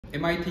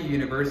MIT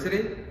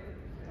University.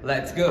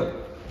 Let's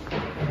go!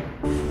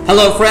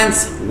 Hello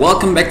friends,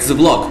 welcome back to the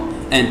vlog,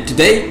 and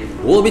today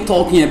we'll be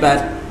talking about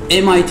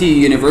MIT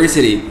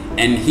University,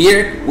 and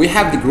here we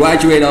have the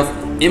graduate of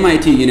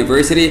MIT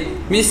University,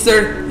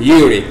 Mr.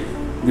 Yuri.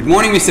 Good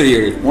morning, Mr.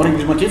 Yuri. Morning,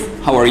 Mr.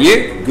 Matif. How are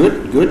you?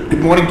 Good, good.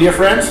 Good morning, dear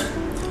friends.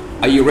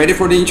 Are you ready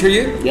for the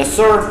interview? Yes,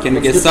 sir. Can we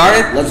get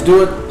started? Let's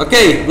do it.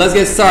 Okay, let's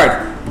get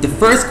started. The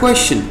first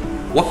question,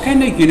 what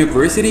kind of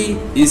university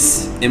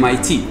is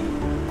MIT?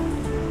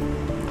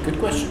 Good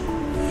question.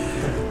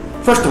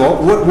 First of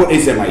all, what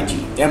is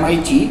MIT?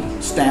 MIT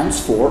stands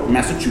for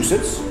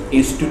Massachusetts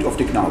Institute of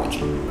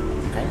Technology.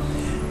 Okay?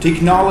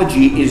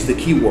 Technology is the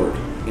key word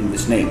in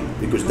this name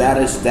because that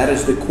is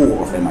the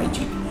core of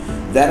MIT.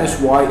 That is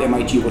why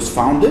MIT was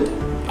founded,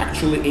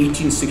 actually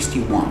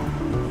 1861,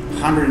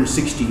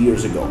 160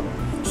 years ago.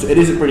 So it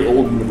is a pretty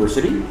old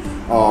university,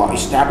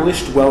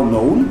 established, well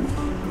known,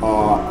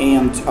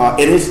 and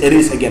it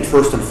is again,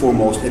 first and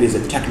foremost, it is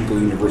a technical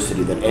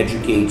university that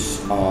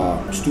educates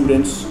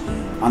students,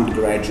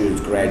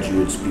 undergraduates,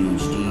 graduates,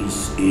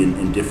 PhDs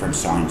in different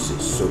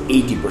sciences. So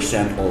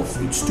 80%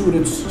 of its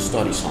students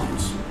study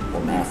science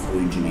or math or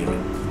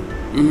engineering.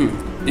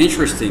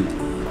 Interesting.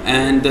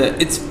 And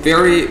it's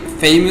very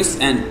famous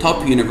and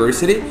top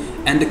university.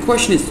 And the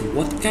question is,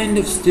 what kind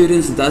of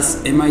students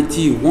does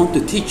MIT want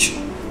to teach?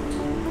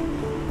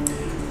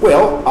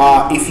 Well,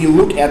 if you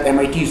look at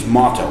MIT's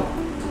motto,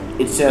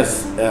 it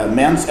says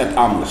mens et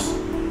omnis.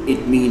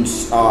 It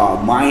means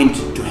mind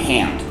to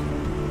hand.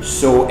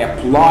 So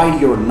apply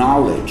your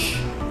knowledge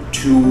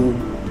to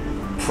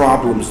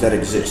problems that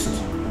exist,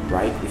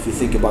 right? If you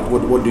think about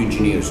what do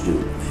engineers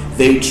do?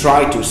 They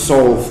try to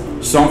solve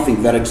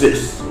something that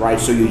exists, right?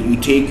 So you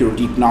take your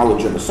deep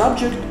knowledge of a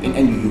subject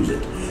and you use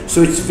it.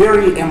 So it's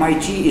very,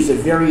 MIT is a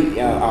very,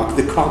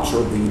 the culture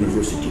of the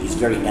university is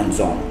very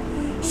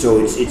hands-on. So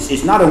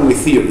it's not only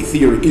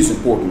theory is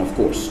important, of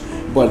course,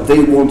 but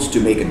they want to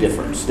make a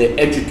difference. They're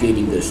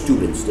educating their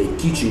students, they're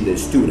teaching their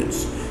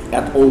students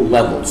at all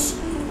levels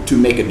to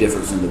make a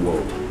difference in the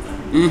world.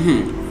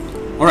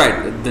 All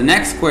right, the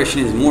next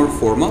question is more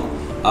formal.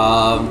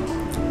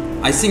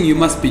 I think you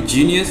must be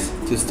genius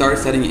to start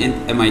studying in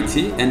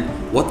MIT, and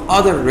what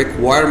other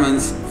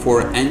requirements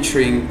for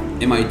entering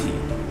MIT?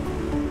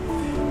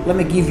 Let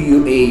me give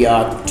you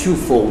a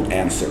twofold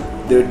answer.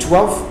 There are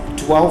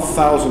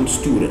 12,000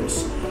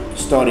 students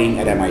studying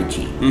at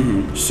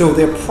MIT. So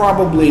they're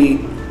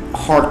probably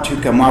hard to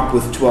come up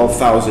with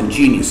 12,000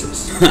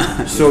 geniuses.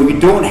 So you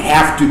don't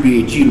have to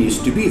be a genius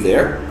to be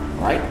there,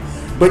 right?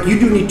 But you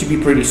do need to be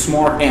pretty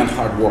smart and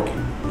hardworking.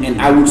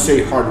 And I would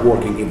say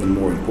hardworking even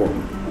more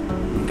important.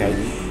 Okay?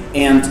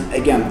 And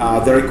again,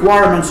 the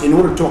requirements, in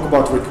order to talk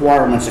about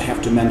requirements, I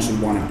have to mention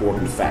one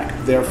important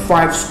fact. There are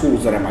 5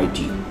 schools at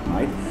MIT,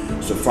 right?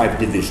 So 5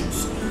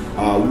 divisions.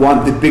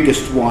 The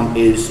biggest one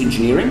is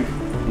engineering.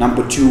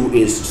 Number 2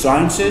 is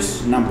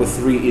sciences. Number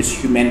 3 is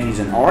humanities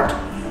and art.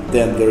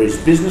 Then there is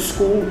business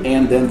school,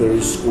 and then there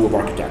is School of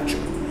Architecture.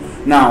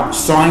 Now,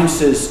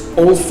 sciences,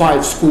 all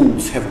 5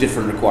 schools have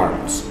different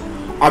requirements.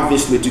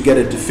 Obviously, to get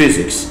into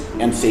physics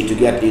and say to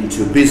get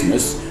into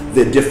business,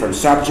 they're different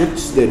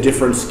subjects, they're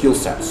different skill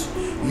sets.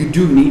 You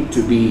do need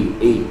to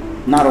be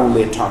not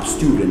only a top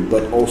student,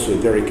 but also a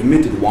very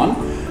committed one.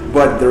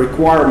 But the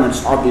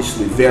requirements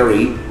obviously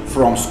vary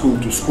from school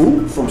to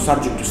school, from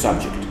subject to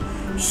subject.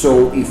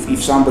 So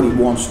if somebody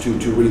wants to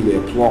really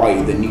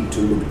apply, they need to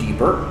look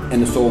deeper,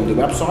 and it's all on the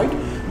website,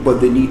 but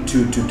they need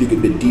to dig a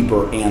bit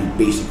deeper and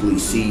basically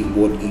see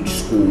what each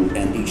school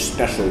and each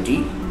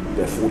specialty,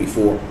 there are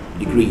 44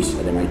 degrees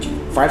at MIT.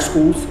 5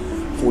 schools,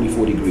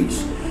 44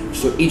 degrees.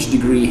 So each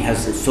degree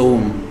has its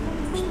own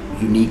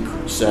unique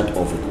set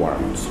of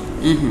requirements.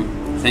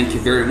 Thank you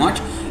very much.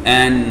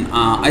 And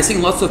I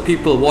think lots of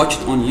people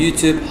watched on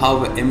YouTube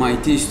how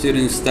MIT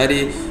students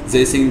study.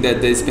 They think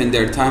that they spend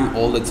their time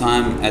all the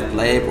time at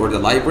lab or the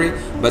library,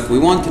 but we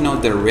want to know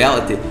the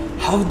reality.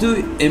 How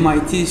do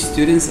MIT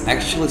students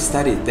actually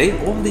study? They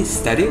only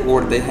study,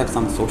 or they have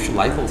some social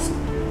life also?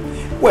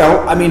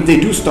 Well, I mean, they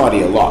do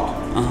study a lot,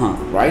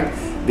 right?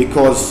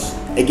 Because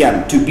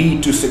again,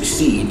 to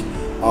succeed,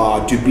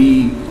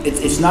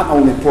 it's not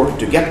only important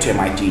to get to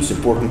MIT, it's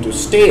important to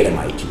stay at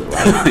MIT,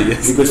 right?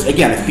 Yes. Because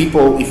again,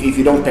 if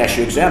you don't pass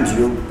your exams,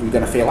 you're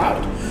gonna fail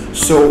out.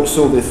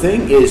 So the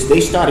thing is,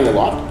 they study a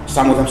lot.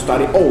 Some of them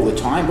study all the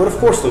time, but of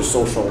course there's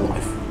social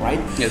life, right?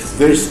 Yes.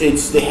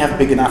 They have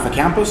big enough a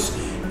campus,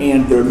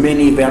 and there are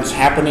many events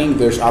happening.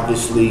 There's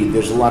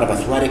a lot of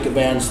athletic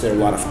events, there are a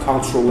lot of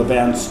cultural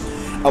events.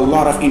 A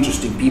lot of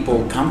interesting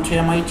people come to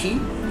MIT.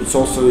 It's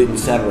also in the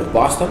center of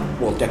Boston,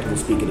 well, technically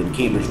speaking in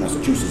Cambridge,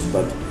 Massachusetts,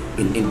 but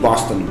in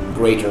Boston,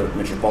 greater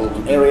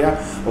metropolitan area.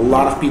 A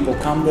lot of people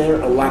come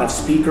there, a lot of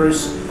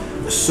speakers.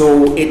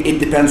 So it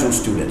depends on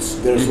students.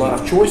 There's a lot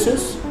of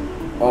choices,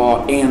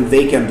 and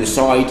they can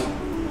decide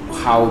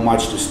how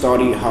much to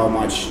study, how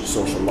much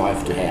social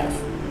life to have.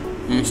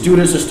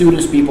 Students are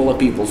students, people are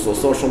people, so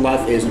social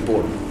life is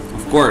important.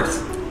 Of course,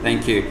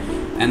 thank you.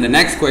 And the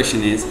next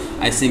question is,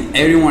 I think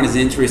everyone is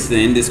interested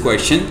in this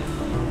question.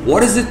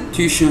 What is the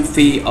tuition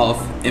fee of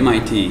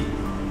MIT?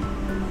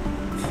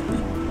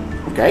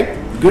 Okay,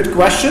 good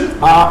question.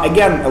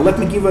 Again, let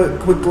me give a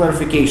quick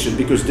clarification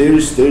because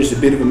there's a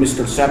bit of a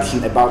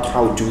misconception about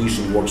how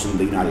tuition works in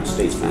the United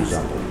States, for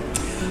example.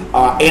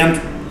 And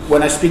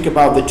when I speak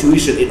about the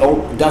tuition, it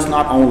does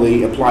not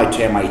only apply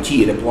to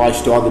MIT, it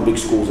applies to other big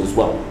schools as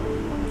well.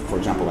 For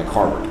example, like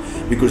Harvard,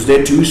 because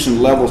their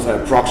tuition levels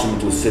are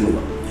approximately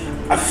similar.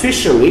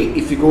 Officially,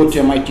 if you go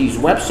to MIT's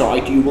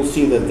website, you will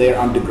see that their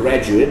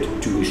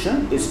undergraduate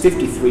tuition is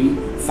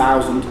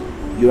 $53,000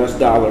 US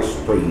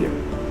per year.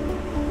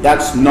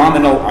 That's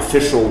nominal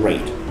official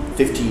rate,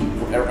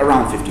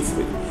 around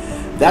 53.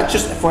 That's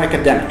just for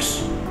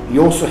academics.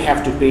 You also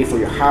have to pay for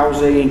your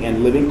housing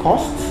and living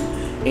costs,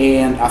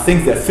 and I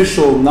think the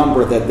official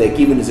number that they're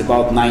given is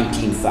about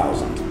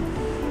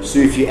 19,000. So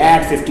if you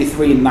add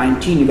 53 and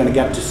 19, you're going to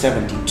get to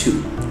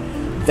 72.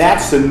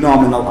 That's the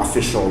nominal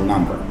official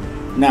number.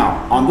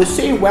 Now, on the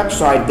same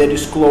website, they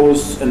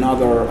disclose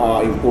another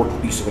important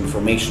piece of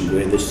information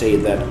where they say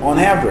that on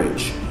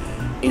average,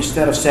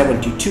 instead of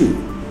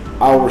 72,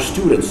 our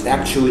students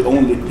actually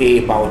only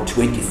pay about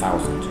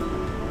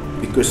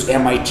 20,000 because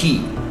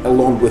MIT,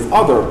 along with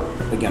other,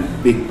 again,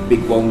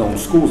 big well-known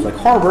schools like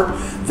Harvard,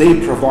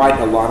 they provide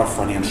a lot of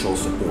financial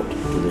support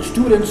to their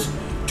students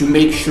to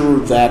make sure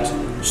that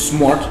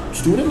smart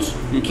students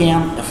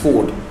can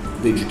afford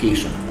the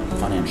education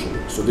financially.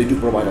 So they do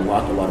provide a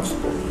lot of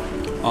support.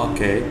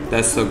 Okay,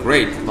 that's so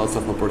great. Lots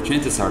of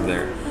opportunities are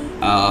there.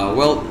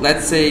 Well,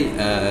 let's say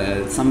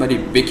somebody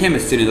became a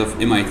student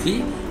of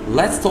MIT.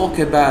 Let's talk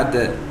about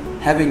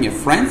having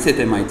friends at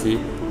MIT,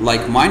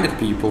 like-minded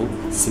people,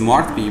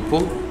 smart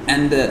people,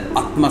 and the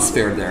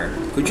atmosphere there.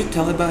 Could you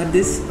tell about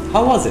this?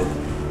 How was it?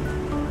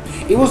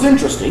 It was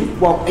interesting.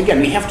 Well,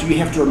 again, you have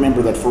to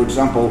remember that, for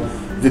example,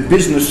 the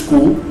business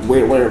school,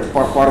 where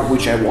part of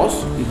which I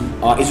was,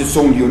 is its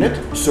own unit.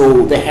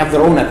 So they have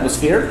their own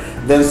atmosphere.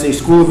 Then the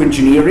School of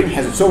Engineering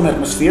has its own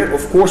atmosphere.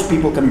 Of course,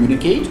 people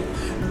communicate.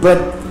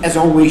 But as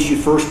always, you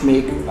first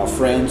make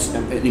friends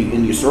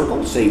in your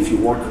circle. Say if you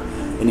work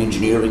in an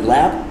engineering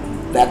lab,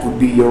 that would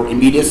be your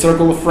immediate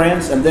circle of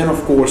friends. And then,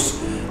 of course,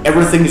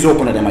 everything is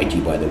open at MIT,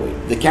 by the way.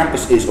 The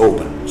campus is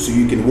open. So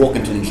you can walk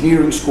into an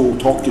engineering school,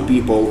 talk to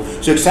people.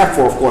 So except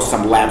for, of course,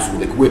 some labs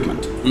with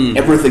equipment,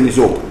 everything is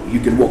open. You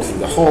can walk through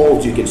the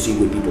halls, you can see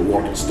where people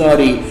work and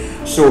study.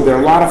 So there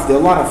are a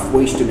lot of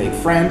ways to make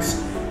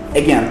friends.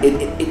 Again,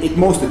 it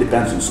mostly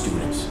depends on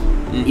students.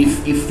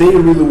 If they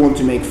really want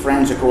to make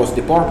friends across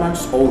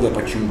departments, all the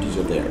opportunities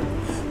are there.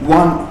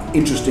 One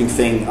interesting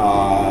thing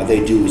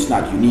they do is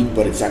not unique,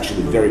 but it's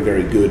actually a very,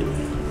 very good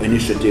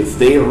initiative.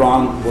 They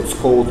run what's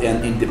called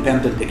an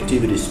independent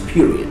activities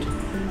period.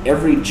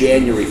 Every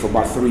January for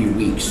about 3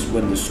 weeks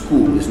when the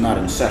school is not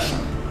in session,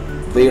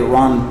 they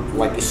run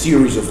like a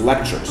series of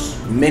lectures,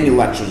 many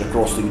lectures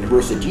across the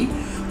university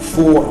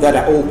that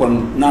are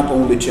open not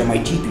only to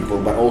MIT people,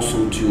 but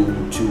also to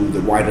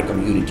the wider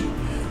community.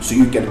 So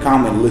you can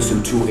come and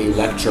listen to a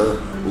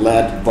lecture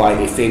led by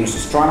a famous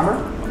astronomer,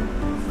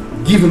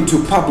 given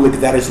to public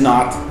that is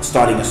not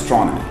studying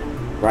astronomy,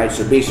 right?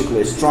 So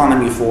basically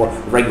astronomy for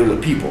regular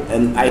people.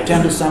 And I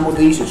attended some of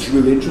these, it's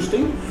really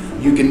interesting.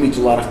 You can meet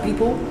a lot of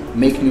people,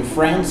 make new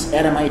friends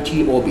at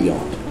MIT or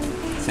beyond.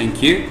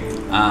 Thank you.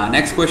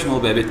 Next question will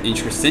be a bit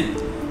interesting.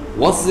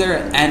 Was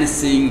there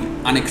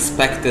anything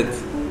unexpected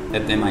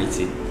at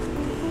MIT?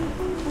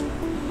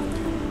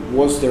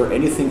 Was there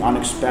anything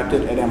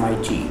unexpected at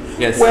MIT?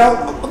 Yes.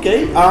 Well,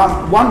 okay.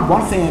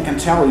 One thing I can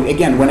tell you,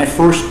 again, when I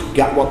first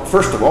got, well,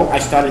 first of all, I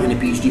started in a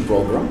Ph.D.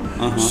 program,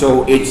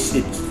 so it's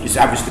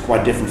obviously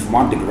quite different from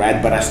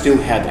undergrad, but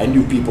I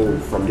knew people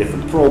from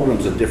different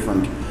programs at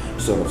different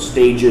sort of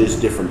stages,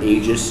 different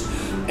ages.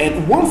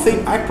 And one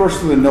thing I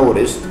personally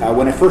noticed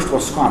when I first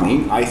was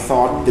coming, I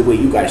thought the way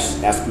you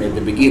guys asked me at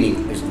the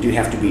beginning is, do you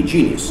have to be a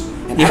genius?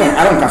 And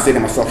I don't consider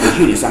myself a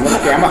genius. I'm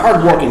like, okay, I'm a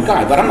hardworking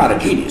guy, but I'm not a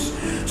genius.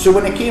 So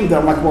when I came there,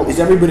 I'm like, well, is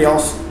everybody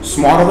else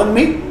smarter than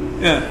me?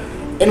 Yeah.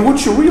 And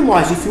what you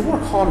realize, if you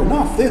work hard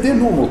enough, they're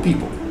normal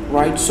people,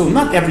 right? So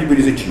not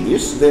everybody's a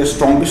genius. There are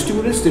stronger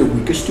students, there are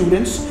weaker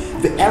students.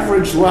 The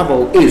average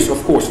level is,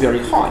 of course, very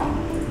high.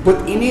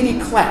 But in any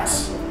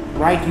class,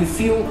 right, you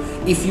feel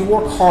if you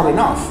work hard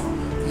enough,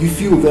 you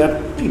feel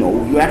that,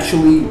 you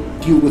actually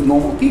deal with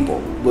normal people,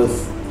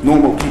 with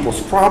normal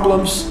people's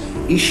problems,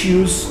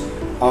 issues,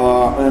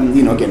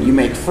 and again, you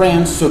make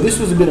friends. So this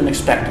was a bit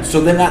unexpected. So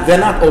they're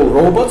not all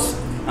robots,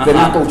 they're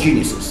not all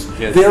geniuses.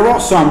 Yes. There are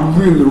some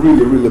really,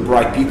 really, really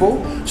bright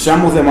people.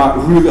 Some of them are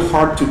really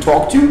hard to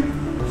talk to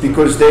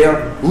because they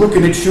are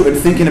looking at you and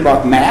thinking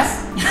about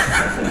math.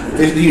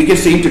 You can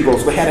see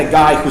integrals. We had a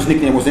guy whose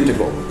nickname was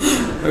Integral.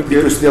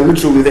 Because they're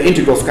literally the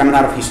integrals coming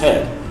out of his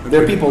head.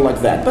 There are people like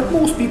that, but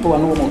most people are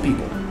normal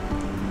people.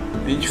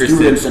 Interesting.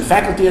 Students and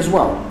faculty as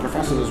well,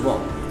 professors as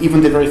well.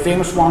 Even the very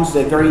famous ones,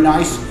 they're very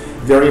nice,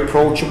 very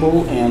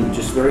approachable, and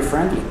just very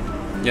friendly.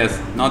 Yes,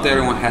 not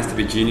everyone has to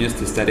be genius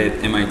to study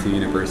at MIT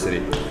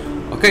University.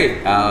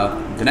 Okay,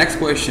 the next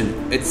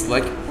question, it's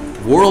like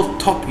world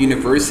top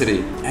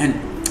university, and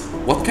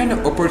what kind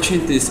of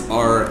opportunities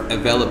are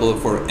available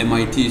for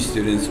MIT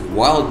students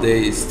while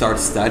they start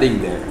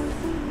studying there?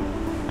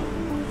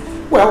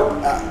 Well,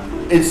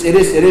 it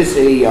is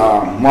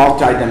a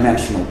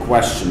multi-dimensional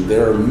question.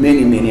 There are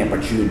many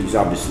opportunities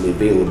obviously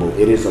available.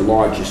 It is a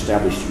large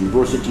established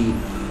university.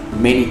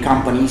 Many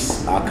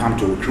companies come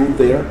to recruit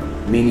there.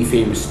 Many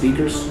famous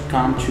speakers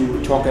come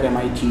to talk at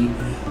MIT.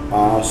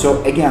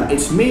 So again,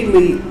 it's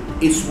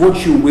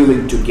what you're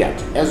willing to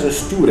get. As a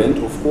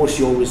student, of course,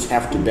 you always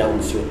have to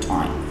balance your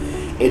time.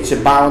 It's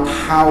about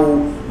how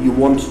you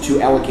want to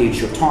allocate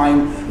your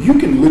time. You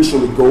can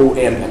literally go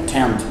and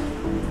attend,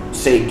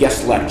 say,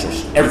 guest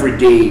lectures every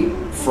day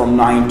from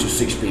 9 to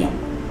 6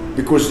 p.m.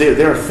 because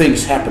there are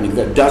things happening.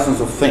 There are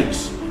dozens of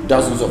things,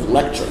 dozens of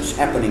lectures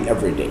happening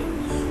every day.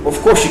 Of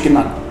course, you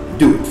cannot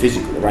do it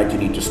physically, right? You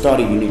need to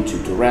study, you need to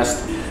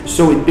rest.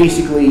 So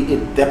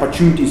the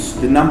opportunities,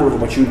 the number of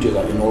opportunities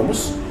are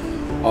enormous.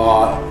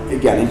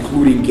 Again,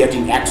 including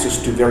getting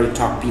access to very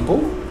top people,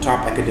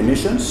 top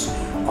academicians.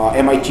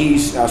 MIT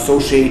is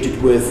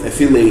affiliated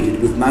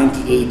with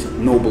 98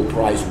 Nobel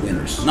Prize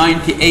winners.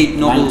 98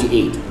 Nobel?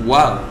 98.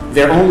 Wow.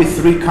 There are only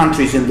 3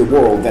 countries in the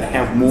world that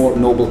have more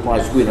Nobel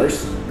Prize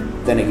winners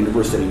than a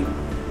university,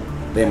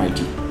 the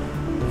MIT.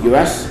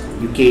 US,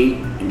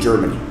 UK, and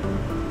Germany.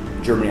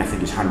 Germany, I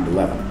think, is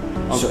 111.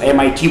 Okay. So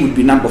MIT would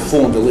be number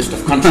 4 on the list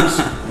of countries.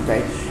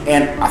 Okay,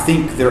 and I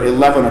think there are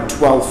 11 or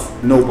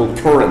 12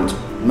 current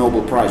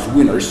Nobel Prize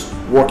winners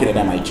working at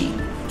MIT.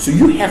 So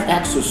you have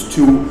access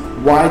to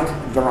wide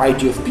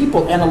variety of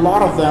people, and a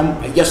lot of them,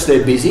 yes,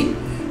 they're busy,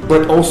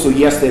 but also,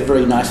 yes, they're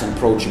very nice and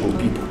approachable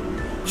people.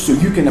 So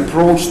you can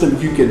approach them,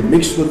 you can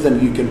mix with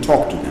them, you can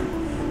talk to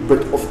them.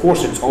 But of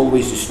course, it's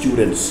always the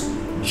student's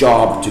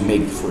job to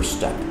make the first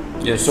step.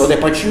 Yes. So the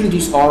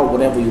opportunities are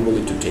whatever you're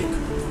willing to take.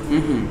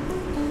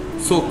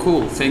 So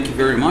cool, thank you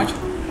very much.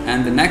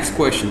 And the next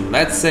question,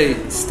 let's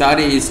say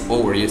study is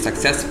over, you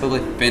successfully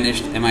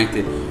finished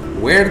MIT.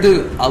 Where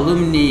do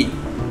alumni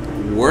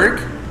work,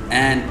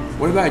 and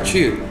what about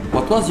you?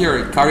 What was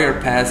your career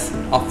path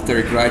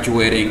after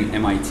graduating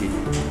MIT?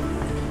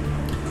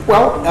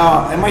 Well,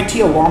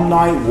 MIT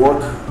alumni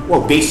work,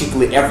 well,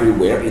 basically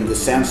everywhere, in the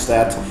sense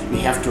that you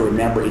have to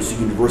remember it's a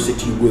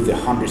university with a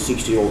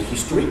 160-year-old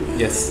history.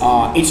 Yes.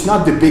 It's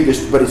not the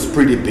biggest, but it's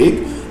pretty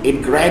big.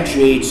 It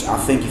graduates, I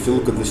think if you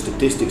look at the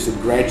statistics, it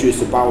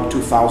graduates about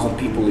 2,000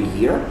 people a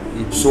year.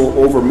 Mm-hmm. So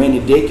over many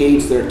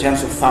decades, there are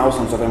tens of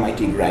thousands of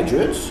MIT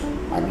graduates.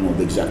 I don't know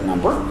the exact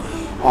number.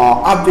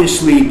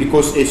 Obviously,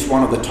 because it's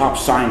one of the top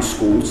science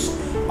schools,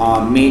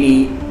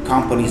 many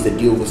companies that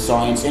deal with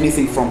science,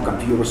 anything from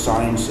computer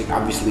science,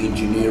 obviously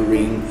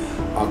engineering,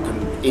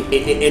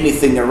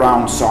 anything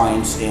around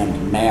science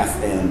and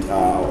math and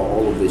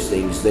all of these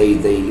things, they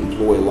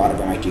employ a lot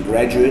of MIT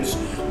graduates.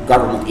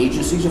 Government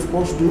agencies, of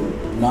course, do.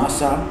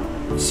 NASA,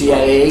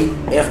 CIA,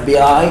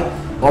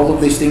 FBI, all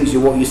of these things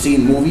you see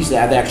in movies,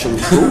 that's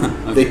actually true.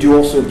 They do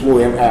also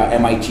employ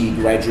MIT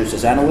graduates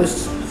as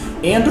analysts.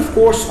 And of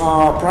course,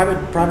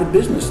 private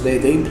business.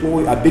 They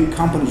employ, big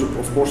companies,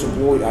 of course,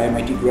 employ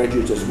MIT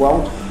graduates as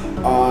well.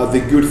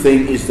 The good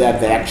thing is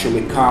that they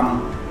actually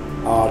come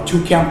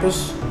to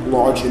campus.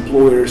 Large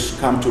employers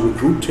come to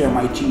recruit to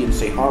MIT and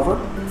say Harvard.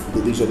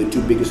 These are the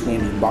 2 biggest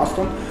names in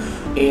Boston.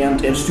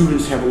 And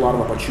students have a lot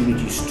of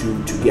opportunities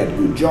to get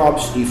good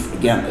jobs,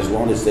 as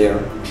long as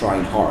they're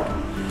trying hard.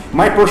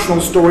 My personal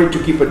story,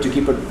 to keep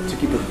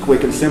it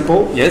quick and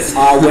simple. Yes.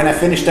 When I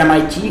finished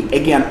MIT,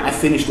 again, I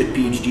finished the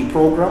Ph.D.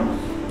 program,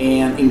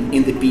 and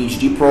in the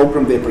Ph.D.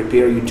 program, they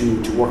prepare you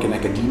to work in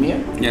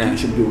academia,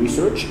 teach and do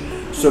research.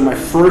 So my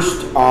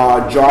first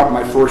job,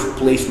 my first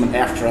placement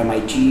after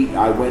MIT,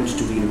 I went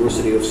to the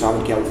University of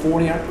Southern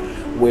California,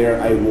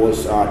 where I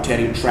was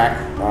tenure track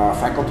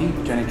faculty,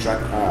 tenure track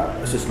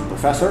assistant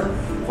professor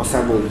for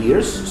several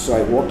years. So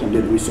I worked and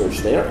did research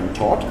there and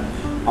taught.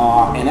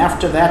 And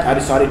after that, I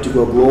decided to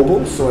go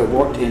global. So I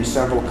worked in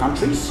several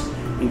countries,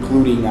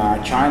 including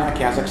China,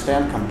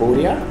 Kazakhstan,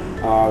 Cambodia.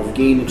 I've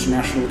gained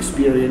international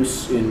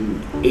experience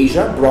in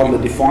Asia,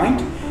 broadly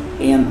defined.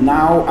 And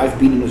now I've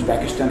been in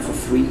Uzbekistan for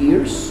 3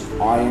 years.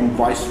 I am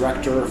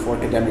Vice-Rector for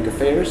Academic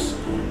Affairs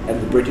at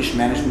the British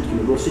Management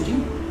University.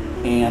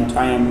 And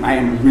I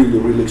am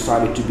really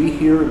excited to be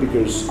here,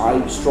 because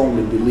I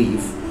strongly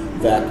believe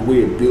that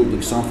we're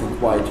building something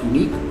quite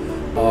unique.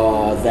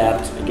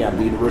 That, again,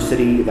 the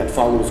university that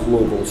follows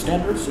global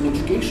standards in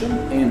education,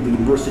 and the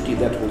university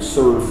that will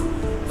serve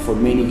for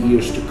many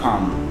years to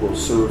come, will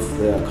serve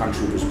the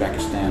country of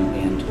Uzbekistan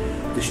and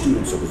the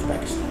students of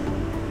Uzbekistan.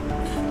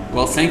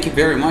 Well, thank you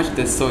very much.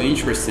 That's so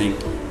interesting.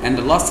 And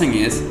the last thing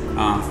is,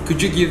 could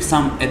you give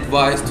some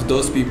advice to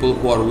those people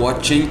who are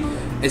watching,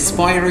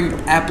 aspiring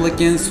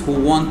applicants who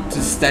want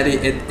to study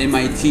at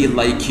MIT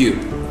like you?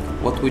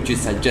 What would you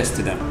suggest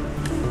to them?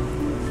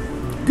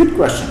 Good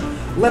question.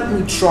 Let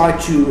me try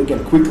to,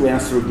 again, quickly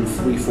answer it in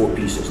 3-4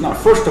 pieces. Now,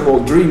 first of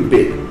all, dream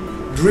big.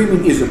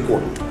 Dreaming is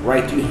important,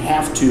 right? You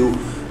have to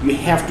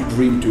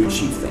dream to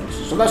achieve things.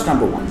 So that's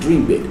number 1,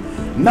 dream big.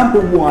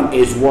 Number 1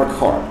 is work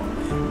hard,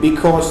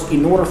 because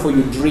in order for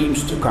your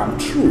dreams to come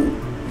true,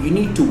 you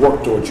need to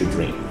work towards your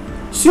dream.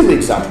 Silly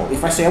example,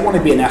 if I say I want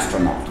to be an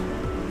astronaut,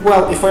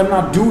 well, if I'm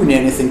not doing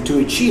anything to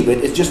achieve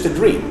it, it's just a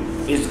dream.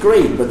 is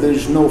great, but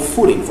there's no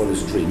footing for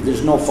this dream.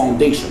 There's no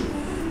foundation.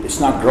 It's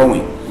not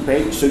growing.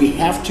 Okay, so you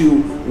have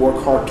to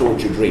work hard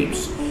towards your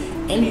dreams,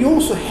 and you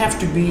also have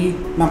to be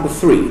number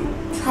 3,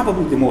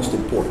 probably the most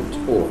important,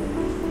 or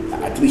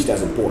at least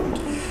as important.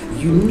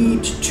 You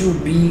need to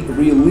be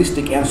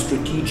realistic and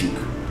strategic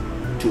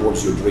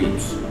towards your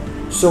dreams.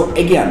 So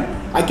again,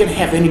 I can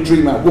have any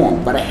dream I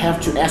want, but I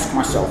have to ask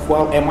myself,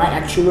 well, am I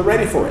actually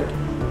ready for it?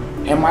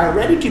 Am I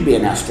ready to be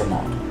an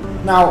astronaut?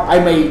 Now,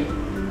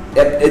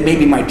 it may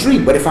be my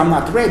dream, but if I'm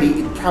not ready,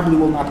 it probably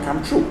will not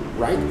come true,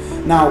 right?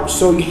 Now,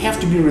 so you have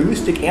to be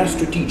realistic and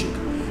strategic,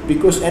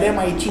 because at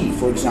MIT,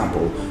 for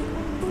example,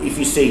 if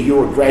you say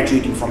you're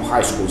graduating from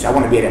high school, so I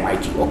want to be at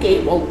MIT,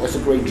 okay, well, that's a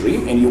great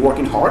dream, and you're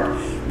working hard,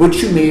 but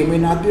you may or may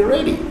not be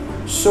ready.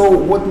 So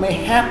what may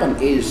happen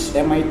is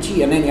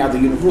MIT and any other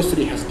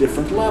university has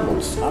different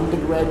levels: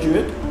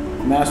 undergraduate,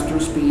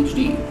 master's,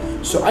 PhD.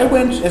 So I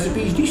went as a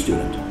PhD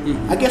student.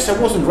 I guess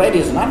I wasn't ready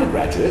as an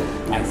undergraduate.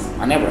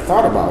 I never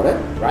thought about it,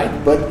 right?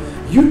 But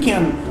you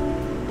can,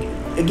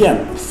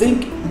 again,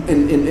 think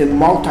in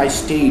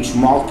multi-stage,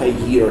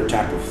 multi-year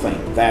type of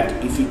thing, that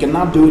if you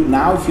cannot do it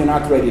now, if you're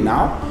not ready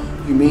now,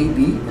 you may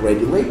be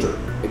ready later.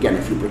 Again,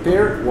 if you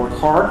prepare, work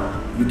hard,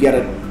 you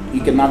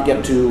cannot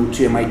get to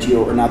MIT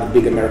or another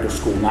big American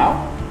school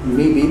now, you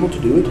may be able to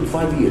do it in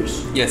 5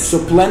 years. Yes.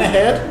 So plan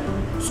ahead,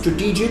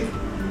 strategic,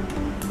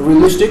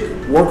 realistic,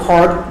 work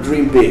hard,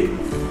 dream big.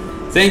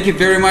 Thank you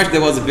very much. That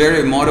was a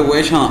very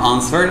motivational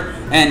answer.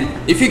 And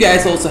if you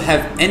guys also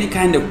have any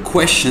kind of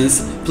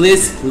questions,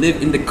 please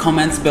leave in the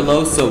comments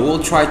below, so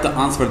we'll try to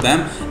answer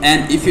them.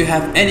 And if you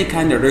have any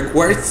kind of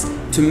requests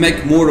to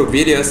make more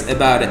videos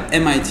about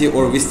MIT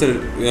or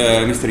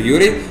Mr.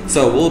 Yuri,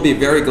 so we'll be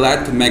very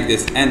glad to make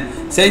this. And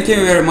thank you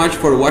very much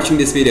for watching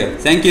this video.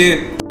 Thank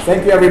you.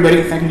 Thank you,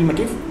 everybody. Thank you,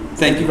 Matif.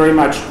 Thank you very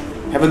much.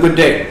 Have a good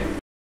day.